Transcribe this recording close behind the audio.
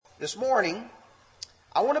This morning,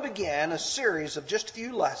 I want to begin a series of just a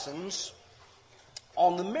few lessons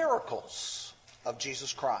on the miracles of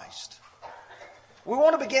Jesus Christ. We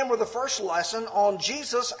want to begin with the first lesson on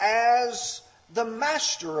Jesus as the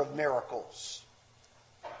master of miracles,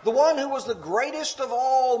 the one who was the greatest of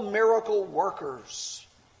all miracle workers.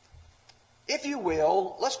 If you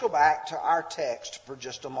will, let's go back to our text for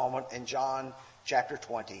just a moment in John chapter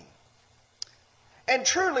 20. And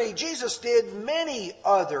truly, Jesus did many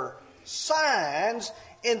other signs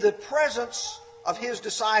in the presence of his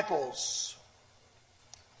disciples,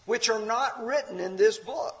 which are not written in this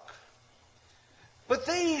book. But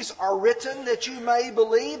these are written that you may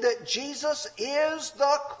believe that Jesus is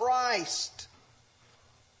the Christ,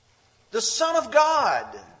 the Son of God,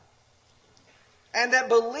 and that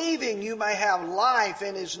believing you may have life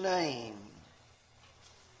in his name.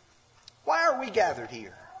 Why are we gathered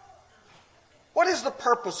here? What is the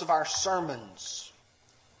purpose of our sermons?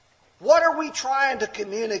 What are we trying to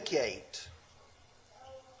communicate?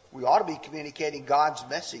 We ought to be communicating God's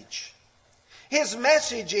message. His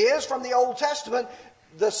message is, from the Old Testament,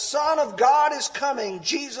 the Son of God is coming,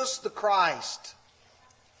 Jesus the Christ.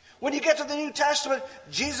 When you get to the New Testament,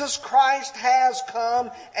 Jesus Christ has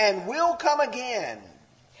come and will come again.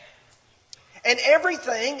 And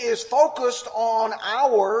everything is focused on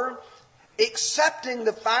our accepting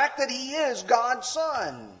the fact that he is God's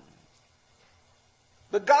Son.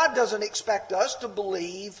 But God doesn't expect us to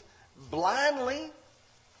believe blindly.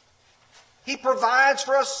 He provides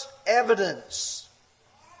for us evidence.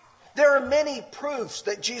 There are many proofs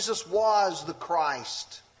that Jesus was the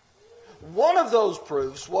Christ. One of those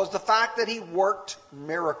proofs was the fact that he worked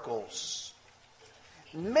miracles.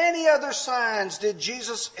 Many other signs did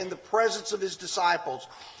Jesus in the presence of his disciples.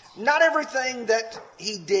 Not everything that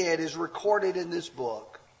he did is recorded in this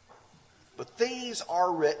book, but these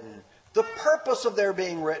are written. The purpose of their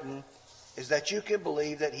being written is that you can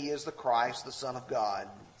believe that he is the Christ, the Son of God.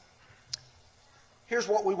 Here's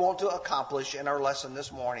what we want to accomplish in our lesson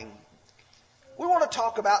this morning. We want to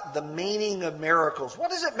talk about the meaning of miracles. What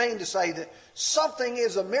does it mean to say that something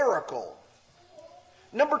is a miracle?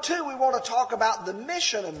 Number two, we want to talk about the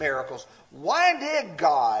mission of miracles. Why did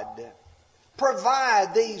God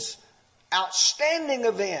provide these outstanding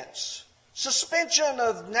events, suspension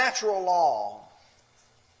of natural law,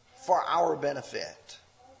 for our benefit?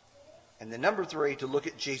 And then number three, to look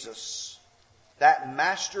at Jesus, that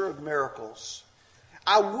master of miracles.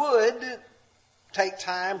 I would take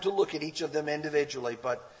time to look at each of them individually,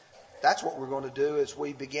 but that's what we're going to do as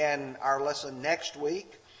we begin our lesson next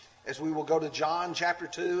week, as we will go to John chapter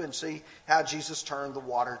 2 and see how Jesus turned the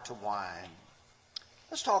water to wine.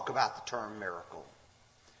 Let's talk about the term miracle.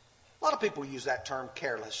 A lot of people use that term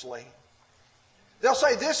carelessly. They'll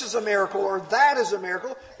say this is a miracle or that is a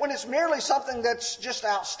miracle when it's merely something that's just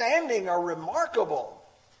outstanding or remarkable.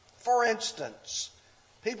 For instance,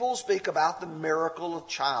 people speak about the miracle of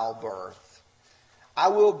childbirth. I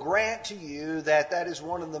will grant to you that that is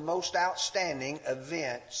one of the most outstanding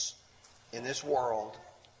events in this world.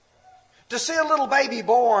 To see a little baby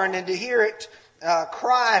born and to hear it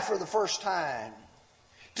cry for the first time.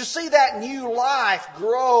 To see that new life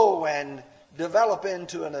grow and develop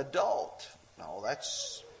into an adult. No,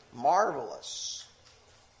 that's marvelous.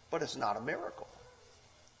 But it's not a miracle.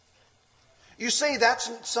 You see, that's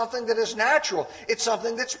something that is natural. It's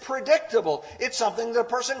something that's predictable. It's something that a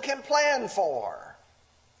person can plan for.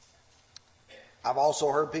 I've also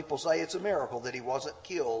heard people say it's a miracle that he wasn't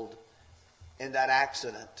killed in that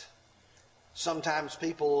accident. Sometimes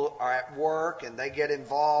people are at work and they get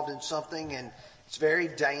involved in something and it's very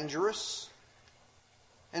dangerous.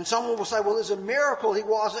 And someone will say, well, it's a miracle he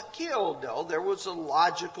wasn't killed. No, there was a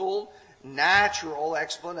logical, natural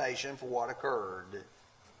explanation for what occurred.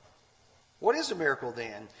 What is a miracle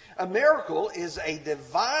then? A miracle is a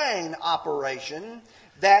divine operation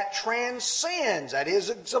that transcends, that is,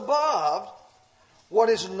 it's above what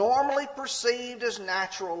is normally perceived as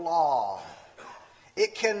natural law.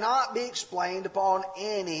 It cannot be explained upon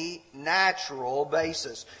any natural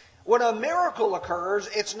basis. When a miracle occurs,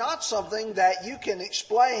 it's not something that you can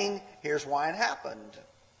explain, here's why it happened.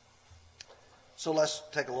 So let's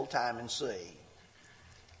take a little time and see.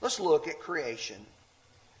 Let's look at creation.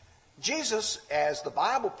 Jesus, as the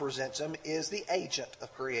Bible presents him, is the agent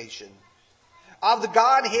of creation. Of the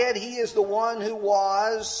Godhead, he is the one who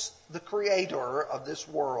was the creator of this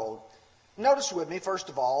world. Notice with me, first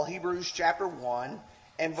of all, Hebrews chapter 1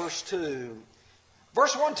 and verse 2.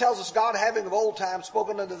 Verse 1 tells us, God, having of old time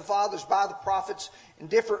spoken unto the fathers by the prophets in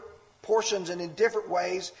different portions and in different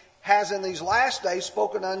ways, has in these last days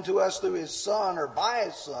spoken unto us through his Son, or by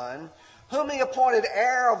his Son, whom he appointed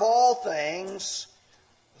heir of all things,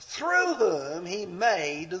 through whom he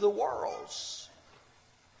made the worlds.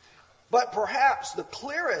 But perhaps the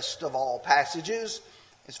clearest of all passages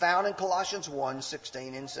is found in Colossians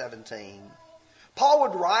 1:16 and 17. Paul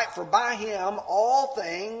would write, "For by him all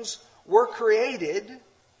things were created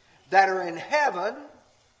that are in heaven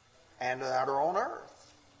and that are on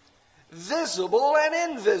earth, visible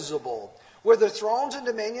and invisible, whether thrones and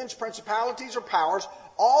dominions, principalities or powers,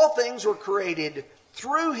 all things were created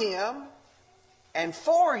through him and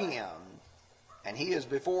for him. And he is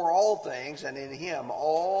before all things, and in him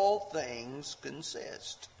all things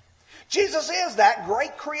consist." Jesus is that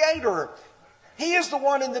great creator. He is the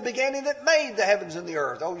one in the beginning that made the heavens and the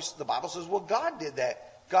earth. Oh, the Bible says, well, God did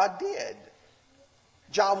that. God did.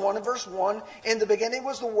 John 1 and verse 1, "In the beginning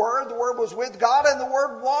was the Word was with God, and the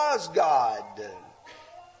Word was God."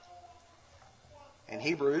 In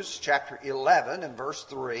Hebrews chapter 11 and verse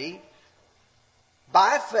 3,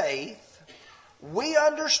 "By faith we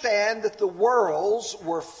understand that the worlds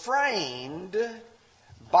were framed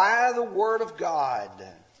by the Word of God,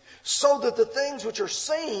 so that the things which are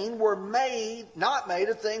seen were not made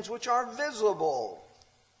of things which are visible."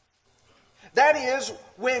 That is,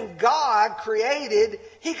 when God created,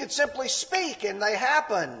 He could simply speak and they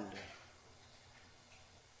happened.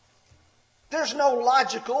 There's no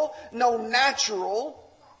logical, no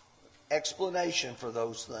natural explanation for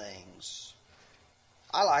those things.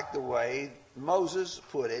 I like the way Moses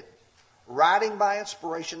put it, writing by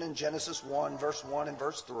inspiration in Genesis 1, verse 1 and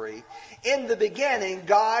verse 3. "In the beginning,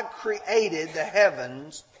 God created the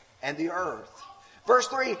heavens and the earth." Verse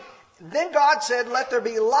 3, "Then God said, let there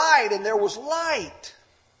be light, and there was light."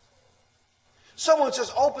 Someone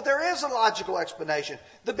says, oh, but there is a logical explanation.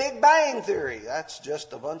 The Big Bang Theory, that's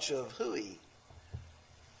just a bunch of hooey.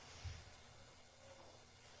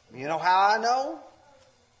 You know how I know?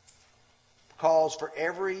 Because for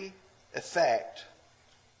every effect,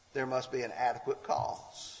 there must be an adequate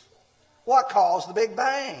cause. What caused the Big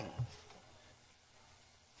Bang?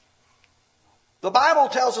 The Bible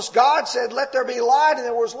tells us God said, let there be light, and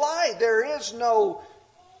there was light. There is no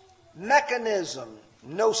mechanism,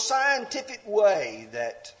 no scientific way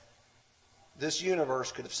that this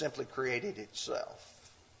universe could have simply created itself.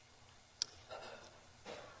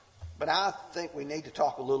 But I think we need to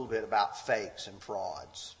talk a little bit about fakes and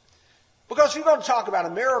frauds. Because if you're going to talk about a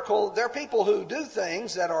miracle, there are people who do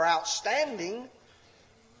things that are outstanding,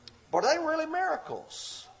 but are they really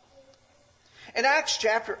miracles? In Acts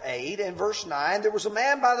chapter 8 and verse 9, there was a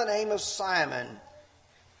man by the name of Simon.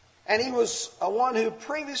 And he was one who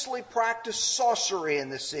previously practiced sorcery in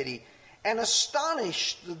the city and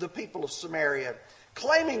astonished the people of Samaria,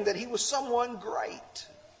 claiming that he was someone great.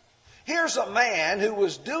 Here's a man who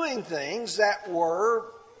was doing things that were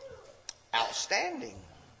outstanding.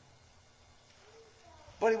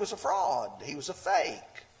 But he was a fraud. He was a fake.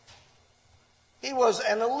 He was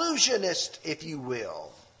an illusionist, if you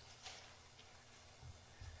will.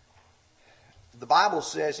 The Bible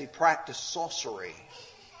says he practiced sorcery.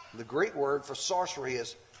 The Greek word for sorcery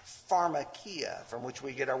is pharmakia, from which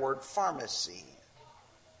we get our word pharmacy.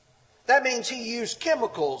 That means he used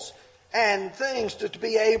chemicals and things to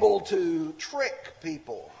be able to trick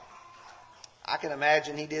people. I can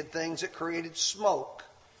imagine he did things that created smoke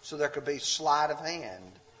so there could be sleight of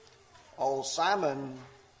hand. Old Simon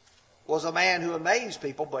was a man who amazed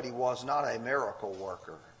people, but he was not a miracle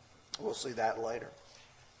worker. We'll see that later.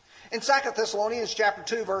 In 2 Thessalonians chapter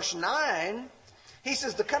 2, verse 9, he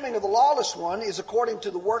says, the coming of the lawless one is according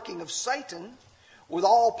to the working of Satan, with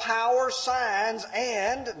all power, signs,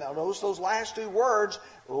 and, now notice those last two words,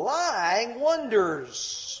 lying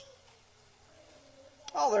wonders.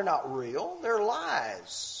 Oh, they're not real. They're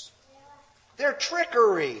lies. They're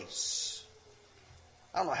trickeries.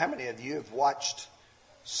 I don't know how many of you have watched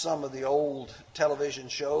some of the old television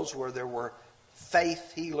shows where there were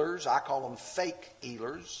faith healers. I call them fake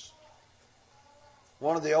healers.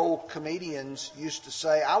 One of the old comedians used to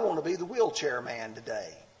say, I want to be the wheelchair man today.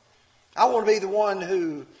 I want to be the one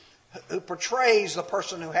who portrays the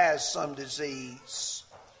person who has some disease.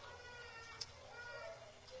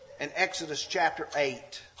 In Exodus chapter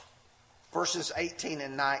 8, verses 18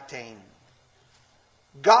 and 19,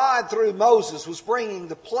 God, through Moses, was bringing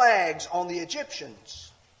the plagues on the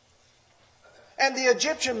Egyptians. And the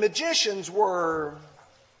Egyptian magicians were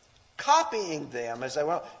copying them as they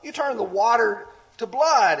went. You turn the water to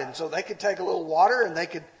blood, and so they could take a little water and they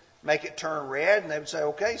could make it turn red, and they would say,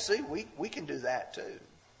 okay, see, we can do that too.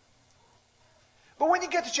 But when you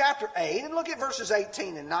get to chapter 8, and look at verses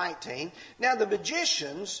 18 and 19, now the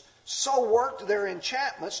magicians so worked their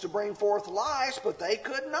enchantments to bring forth lice, but they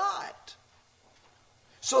could not.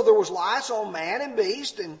 So there was lice on man and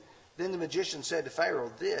beast, and Then the magician said to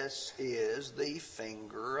Pharaoh, "This is the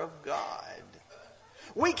finger of God."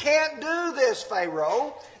 "We can't do this,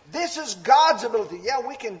 Pharaoh. This is God's ability." Yeah,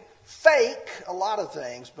 we can fake a lot of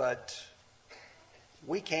things, but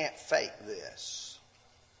we can't fake this.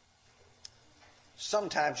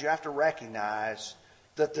 Sometimes you have to recognize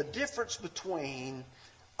that the difference between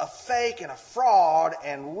a fake and a fraud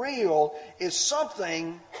and real is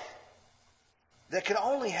something that can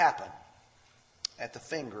only happen at the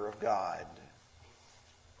finger of God.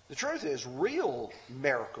 The truth is, real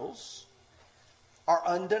miracles are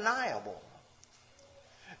undeniable.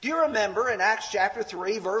 Do you remember in Acts chapter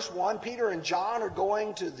 3, verse 1, Peter and John are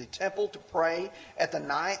going to the temple to pray at the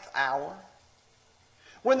 9th hour?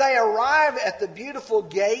 When they arrive at the beautiful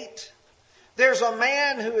gate, there's a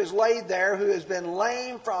man who is laid there who has been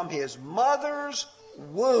lame from his mother's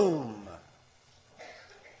womb.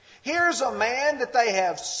 Here's a man that they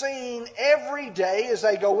have seen every day as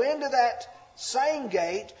they go into that same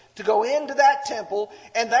gate to go into that temple,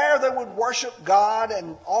 and there they would worship God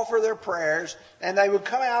and offer their prayers, and they would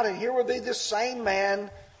come out, and here would be this same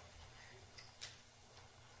man.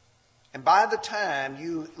 And by the time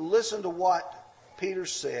you listen to what Peter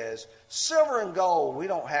says, "Silver and gold, we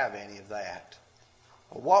don't have any of that.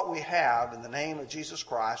 But what we have, in the name of Jesus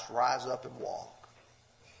Christ, rise up and walk."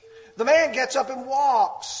 The man gets up and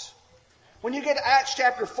walks. When you get to Acts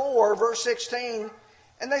chapter 4, verse 16,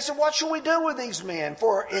 and they said, "What shall we do with these men?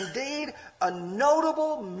 For indeed a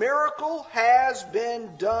notable miracle has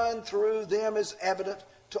been done through them, is evident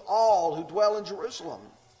to all who dwell in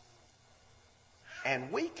Jerusalem.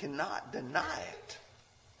 And we cannot deny it."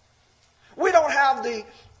 We don't have the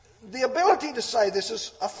ability to say this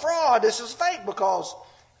is a fraud, this is fake, because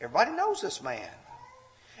everybody knows this man.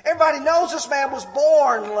 Everybody knows this man was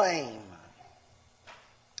born lame.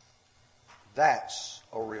 That's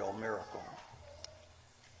a real miracle.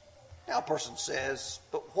 Now a person says,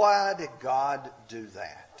 "But why did God do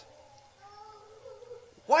that?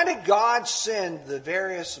 Why did God send the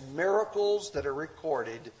various miracles that are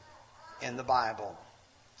recorded in the Bible?"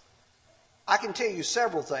 I can tell you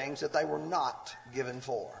several things that they were not given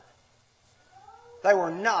for. They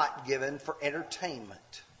were not given for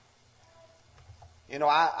entertainment. You know,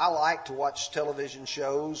 I like to watch television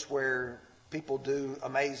shows where people do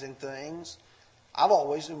amazing things. I've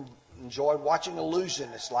always enjoyed watching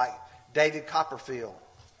illusionists like David Copperfield.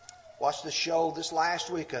 Watched the show this last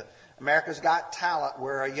week, America's Got Talent,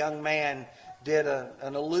 where a young man did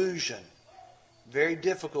an illusion. Very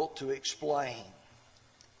difficult to explain.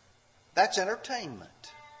 That's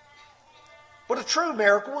entertainment. But a true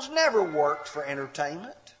miracle was never worked for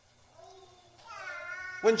entertainment.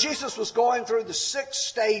 When Jesus was going through the 6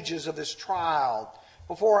 stages of his trial,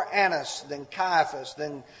 before Annas, then Caiaphas,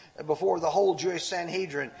 then before the whole Jewish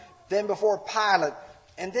Sanhedrin, then before Pilate,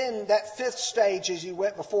 and then that 5th stage as he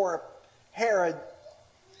went before Herod,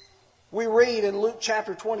 we read in Luke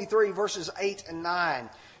chapter 23, verses 8 and 9.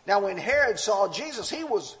 "Now when Herod saw Jesus, he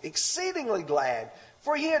was exceedingly glad,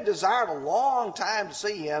 for he had desired a long time to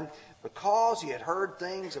see him, because he had heard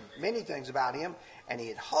many things about him, and he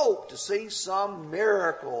had hoped to see some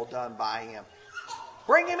miracle done by him."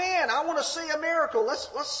 Bring him in. I want to see a miracle.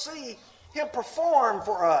 Let's see him perform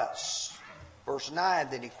for us. Verse 9,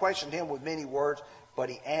 "Then he questioned him with many words, but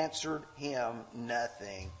he answered him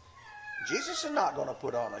nothing." Jesus is not going to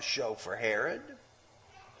put on a show for Herod.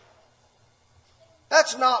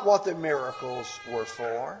 That's not what the miracles were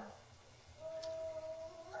for.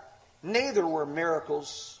 Neither were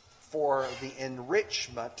miracles for the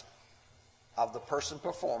enrichment of the person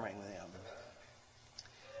performing them.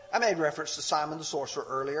 I made reference to Simon the sorcerer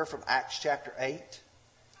earlier from Acts chapter 8.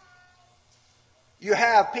 You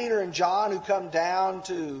have Peter and John who come down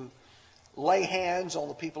to lay hands on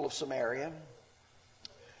the people of Samaria.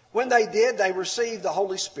 When they did, they received the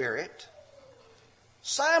Holy Spirit.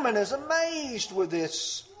 Simon is amazed with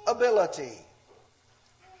this ability.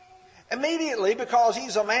 Immediately, because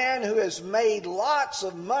he's a man who has made lots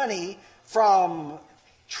of money from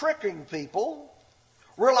tricking people,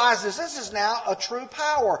 realizes this is now a true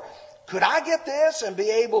power. Could I get this and be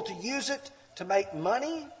able to use it to make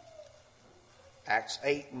money? Acts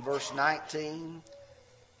 8 and verse 19.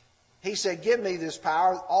 He said, "Give me this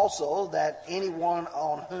power also, that anyone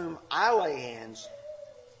on whom I lay hands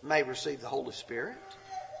may receive the Holy Spirit."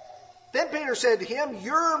 Then Peter said to him,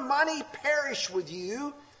 "Your money perish with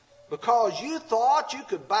you, because you thought you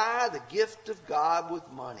could buy the gift of God with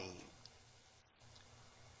money.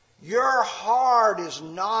 Your heart is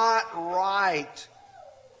not right,"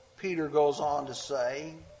 Peter goes on to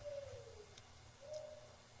say.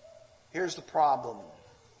 Here's the problem.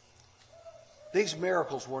 These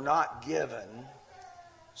miracles were not given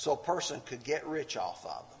so a person could get rich off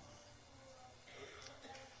of them.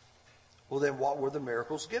 Well, then what were the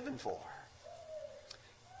miracles given for?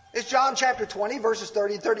 As John chapter 20, verses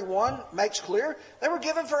 30 and 31 makes clear, they were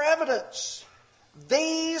given for evidence.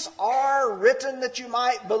 These are written that you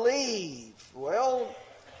might believe. Well,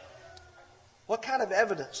 what kind of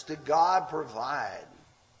evidence did God provide?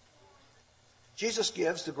 Jesus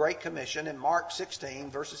gives the Great Commission in Mark 16,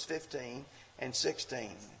 verses 15 and 16.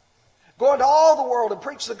 Go into all the world and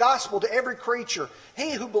preach the gospel to every creature.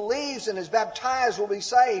 He who believes and is baptized will be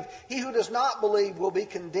saved. He who does not believe will be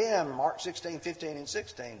condemned. Mark 16, 15 and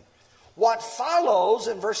 16. What follows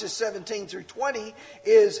in verses 17 through 20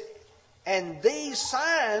 is, and these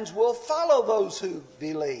signs will follow those who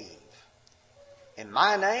believe. In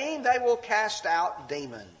my name they will cast out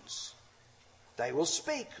demons. They will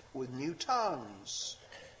speak with new tongues.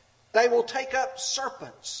 They will take up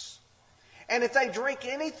serpents. And if they drink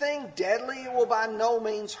anything deadly, it will by no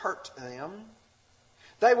means hurt them.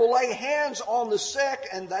 They will lay hands on the sick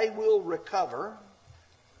and they will recover.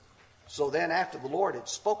 So then after the Lord had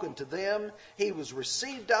spoken to them, he was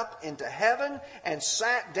received up into heaven and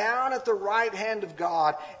sat down at the right hand of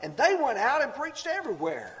God. And they went out and preached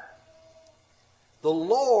everywhere, the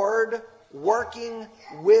Lord working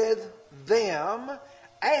with them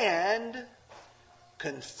and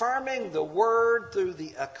confirming the word through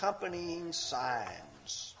the accompanying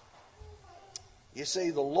signs. You see,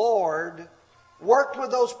 the Lord worked with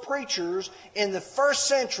those preachers in the first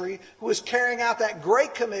century who was carrying out that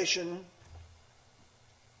great commission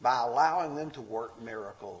by allowing them to work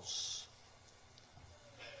miracles.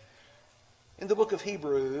 In the book of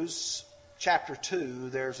Hebrews, chapter 2,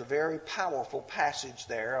 there's a very powerful passage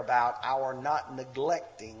there about our not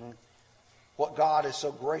neglecting what God has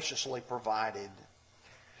so graciously provided.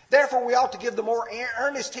 Therefore, we ought to give the more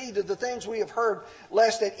earnest heed to the things we have heard,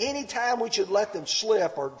 lest at any time we should let them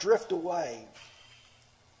slip or drift away.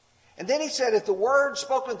 And then he said, if the word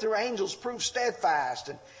spoken through angels proved steadfast,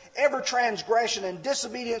 and every transgression and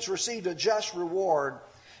disobedience received a just reward,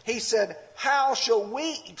 he said, how shall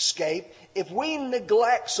we escape if we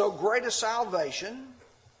neglect so great a salvation,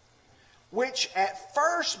 which at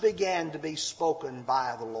first began to be spoken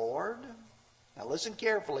by the Lord? Now listen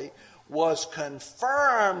carefully. Was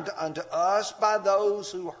confirmed unto us by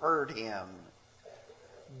those who heard him.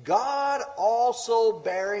 God also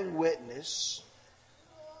bearing witness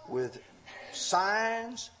with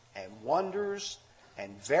signs and wonders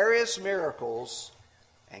and various miracles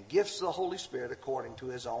and gifts of the Holy Spirit according to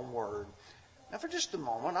his own word. Now for just a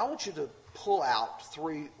moment, I want you to pull out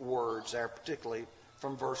 3 words there, particularly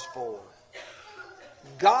from verse 4.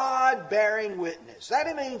 God bearing witness.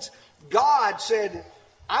 That means God said,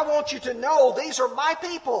 I want you to know these are my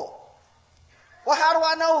people. Well, how do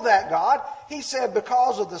I know that, God? He said,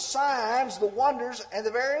 because of the signs, the wonders, and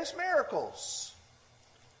the various miracles.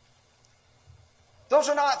 Those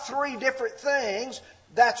are not 3 different things.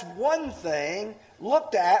 That's one thing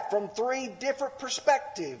looked at from 3 different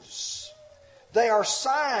perspectives. They are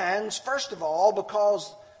signs, first of all, because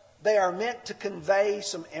they are meant to convey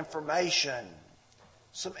some information,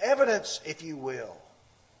 some evidence, if you will.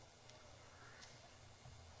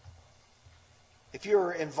 If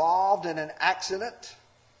you're involved in an accident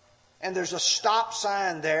and there's a stop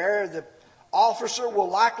sign there, the officer will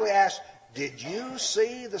likely ask, did you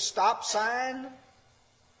see the stop sign?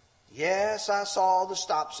 Yes, I saw the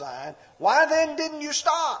stop sign. Why then didn't you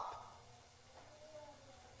stop?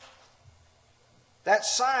 That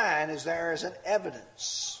sign is there as an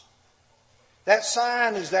evidence. That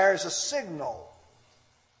sign is there as a signal.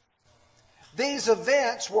 These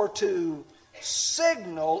events were to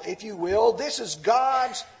signal, if you will, this is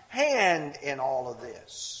God's hand in all of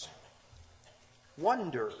this.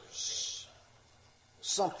 Wonders.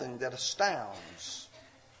 Something that astounds.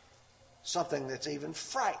 Something that's even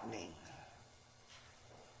frightening.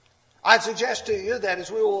 I'd suggest to you that,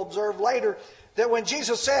 as we will observe later, that when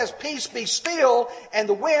Jesus says, peace be still, and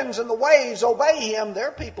the winds and the waves obey him, there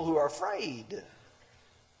are people who are afraid.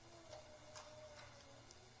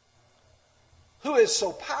 Who is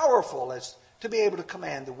so powerful as to be able to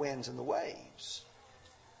command the winds and the waves?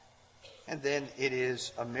 And then it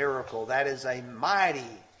is a miracle. That is a mighty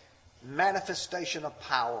manifestation of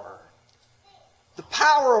power. The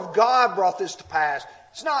power of God brought this to pass.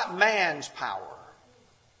 It's not man's power.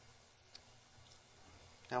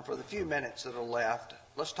 Now, for the few minutes that are left,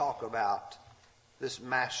 let's talk about this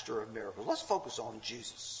master of miracles. Let's focus on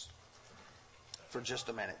Jesus for just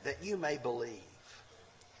a minute, that you may believe.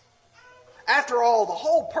 After all, the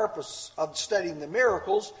whole purpose of studying the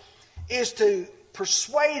miracles is to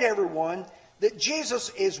persuade everyone that Jesus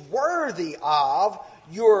is worthy of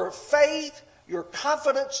your faith, your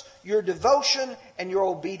confidence, your devotion, and your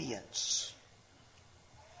obedience.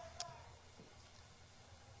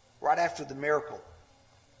 Right after the miracle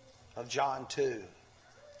of John 2,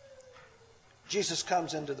 Jesus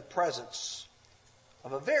comes into the presence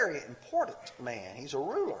of a very important man. He's a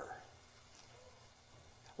ruler.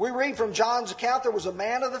 We read from John's account, there was a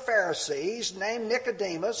man of the Pharisees named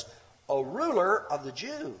Nicodemus, a ruler of the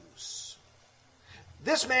Jews.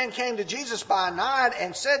 This man came to Jesus by night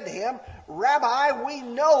and said to him, Rabbi, we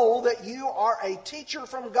know that you are a teacher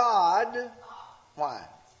from God. Why?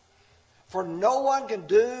 For no one can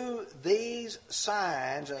do these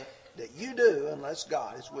signs that you do unless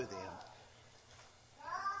God is with him.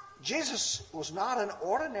 Jesus was not an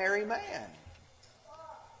ordinary man.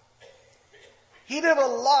 He did a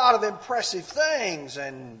lot of impressive things,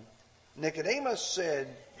 and Nicodemus said,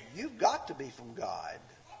 you've got to be from God.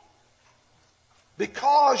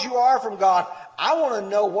 Because you are from God, I want to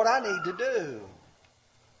know what I need to do.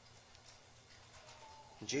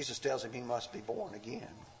 And Jesus tells him he must be born again.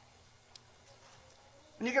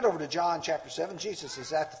 When you get over to John chapter 7, Jesus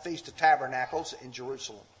is at the Feast of Tabernacles in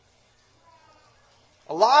Jerusalem.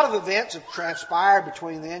 A lot of events have transpired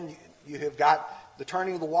between then. You have got the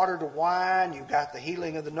turning of the water to wine. You've got the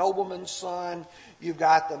healing of the nobleman's son. You've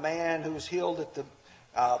got the man who was healed at the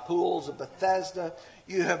pools of Bethesda.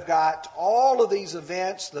 You have got all of these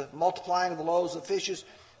events, the multiplying of the loaves of fishes.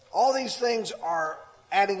 All these things are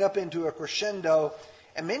adding up into a crescendo.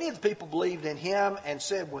 And many of the people believed in him and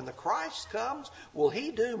said, when the Christ comes, will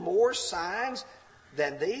he do more signs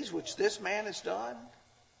than these which this man has done?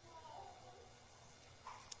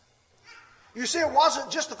 You see, it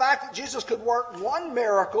wasn't just the fact that Jesus could work one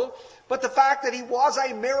miracle, but the fact that he was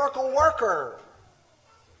a miracle worker.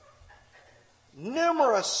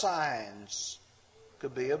 Numerous signs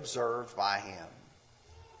could be observed by him.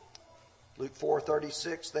 Luke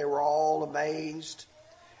 4:36, they were all amazed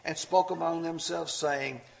and spoke among themselves,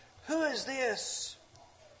 saying, who is this?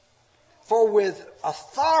 For with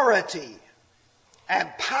authority and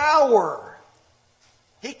power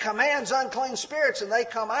he commands unclean spirits and they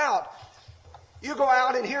come out. You go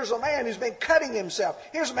out and here's a man who's been cutting himself.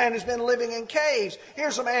 Here's a man who's been living in caves.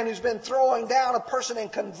 Here's a man who's been throwing down a person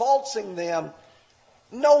and convulsing them.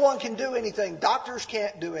 No one can do anything. Doctors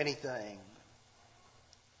can't do anything.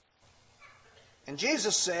 And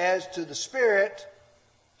Jesus says to the spirit,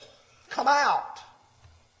 come out.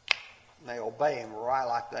 And they obey him right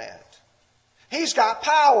like that. He's got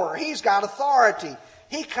power. He's got authority.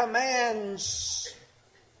 He commands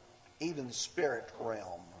even the spirit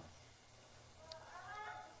realm.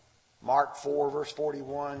 Mark 4, verse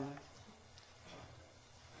 41.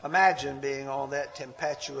 Imagine being on that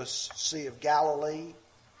tempestuous Sea of Galilee.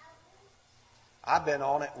 I've been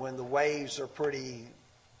on it when the waves are pretty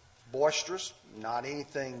boisterous. Not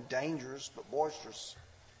anything dangerous, but boisterous.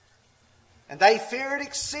 And they feared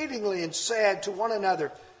exceedingly and said to one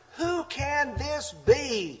another, who can this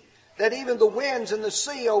be that even the winds and the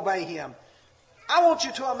sea obey him? I want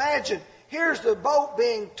you to imagine, here's the boat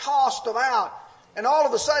being tossed about. And all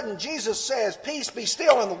of a sudden, Jesus says, peace be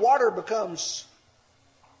still, and the water becomes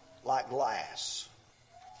like glass.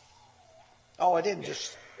 Oh, it didn't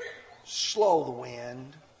just slow the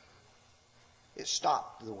wind. It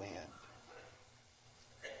stopped the wind.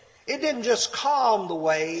 It didn't just calm the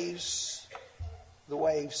waves. The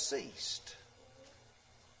waves ceased.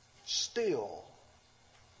 Still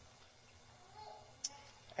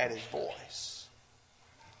at his voice.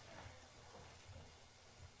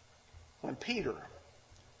 When Peter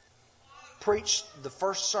preached the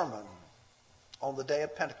first sermon on the day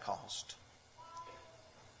of Pentecost,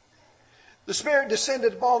 the Spirit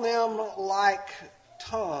descended upon them like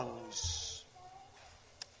tongues,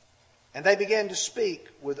 and they began to speak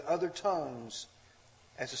with other tongues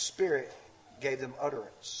as the Spirit gave them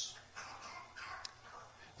utterance.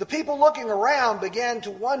 The people looking around began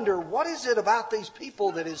to wonder, what is it about these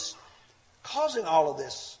people that is causing all of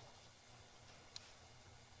this?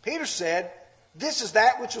 Peter said, this is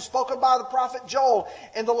that which was spoken by the prophet Joel.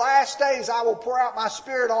 In the last days I will pour out my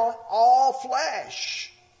Spirit on all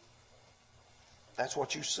flesh. That's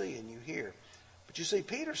what you see and you hear. But you see,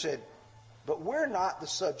 Peter said, but we're not the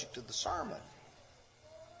subject of the sermon.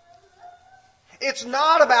 It's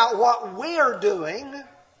not about what we're doing.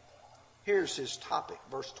 Here's his topic,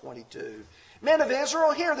 verse 22. Men of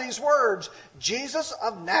Israel, hear these words. Jesus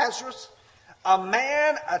of Nazareth, a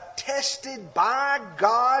man attested by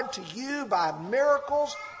God to you by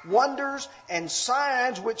miracles, wonders, and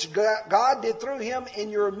signs which God did through him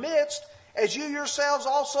in your midst, as you yourselves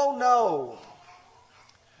also know.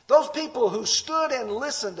 Those people who stood and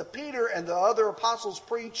listened to Peter and the other apostles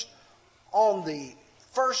preach on the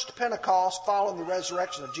first Pentecost following the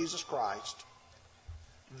resurrection of Jesus Christ,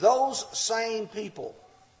 those same people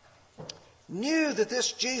knew that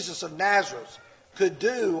this Jesus of Nazareth could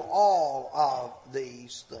do all of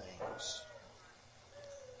these things.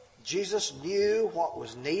 Jesus knew what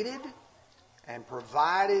was needed and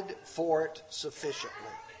provided for it sufficiently.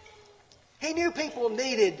 He knew people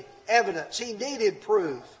needed evidence. He needed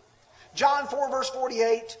proof. John 4 verse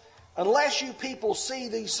 48, unless you people see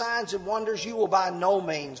these signs and wonders, you will by no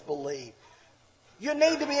means believe. You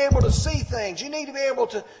need to be able to see things. You need to be able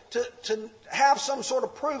to have some sort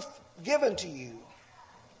of proof given to you.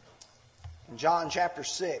 In John chapter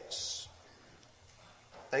 6,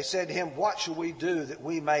 they said to him, what shall we do that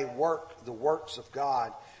we may work the works of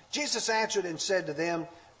God? Jesus answered and said to them,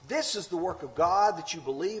 this is the work of God, that you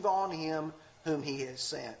believe on him whom he has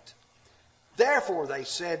sent. Therefore they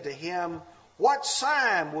said to him, what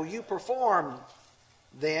sign will you perform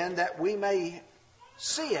then that we may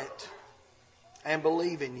see it and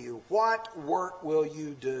believe in you? What work will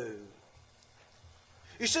you do?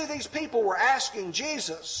 You see, these people were asking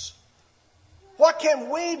Jesus, what can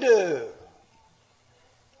we do?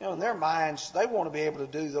 You know, in their minds, they want to be able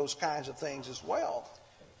to do those kinds of things as well.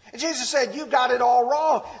 And Jesus said, you got it all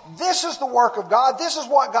wrong. This is the work of God. This is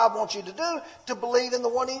what God wants you to do, to believe in the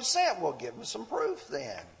one he sent. Well, give me some proof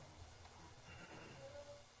then.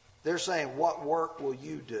 They're saying, what work will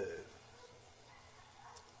you do?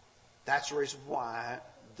 That's the reason why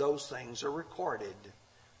those things are recorded.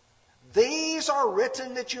 These are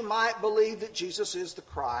written that you might believe that Jesus is the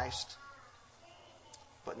Christ.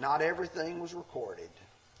 But not everything was recorded.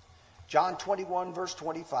 John 21 verse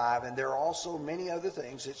 25, and there are also many other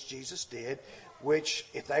things that Jesus did, which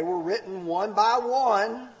if they were written one by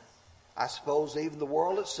one, I suppose even the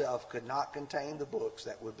world itself could not contain the books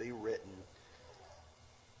that would be written.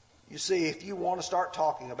 You see, if you want to start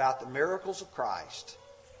talking about the miracles of Christ,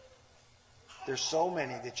 there's so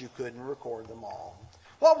many that you couldn't record them all.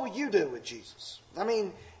 What will you do with Jesus? I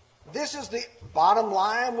mean, this is the bottom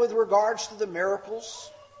line with regards to the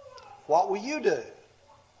miracles. What will you do?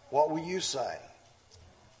 What will you say?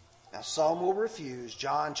 Now some will refuse.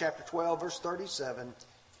 John chapter 12 verse 37.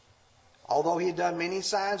 Although he had done many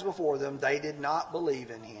signs before them, they did not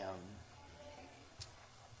believe in him.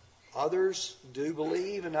 Others do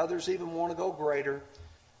believe, and others even want to go greater.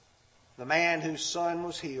 The man whose son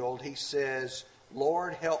was healed, he says,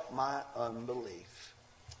 Lord, help my unbelief.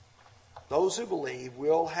 Those who believe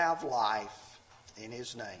will have life in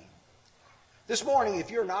his name. This morning, if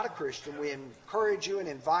you're not a Christian, we encourage you and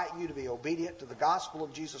invite you to be obedient to the gospel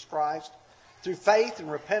of Jesus Christ through faith and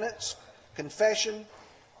repentance, confession.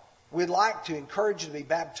 We'd like to encourage you to be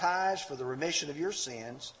baptized for the remission of your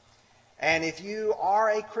sins. And if you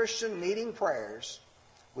are a Christian needing prayers,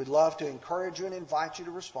 we'd love to encourage you and invite you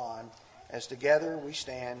to respond as together we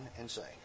stand and sing.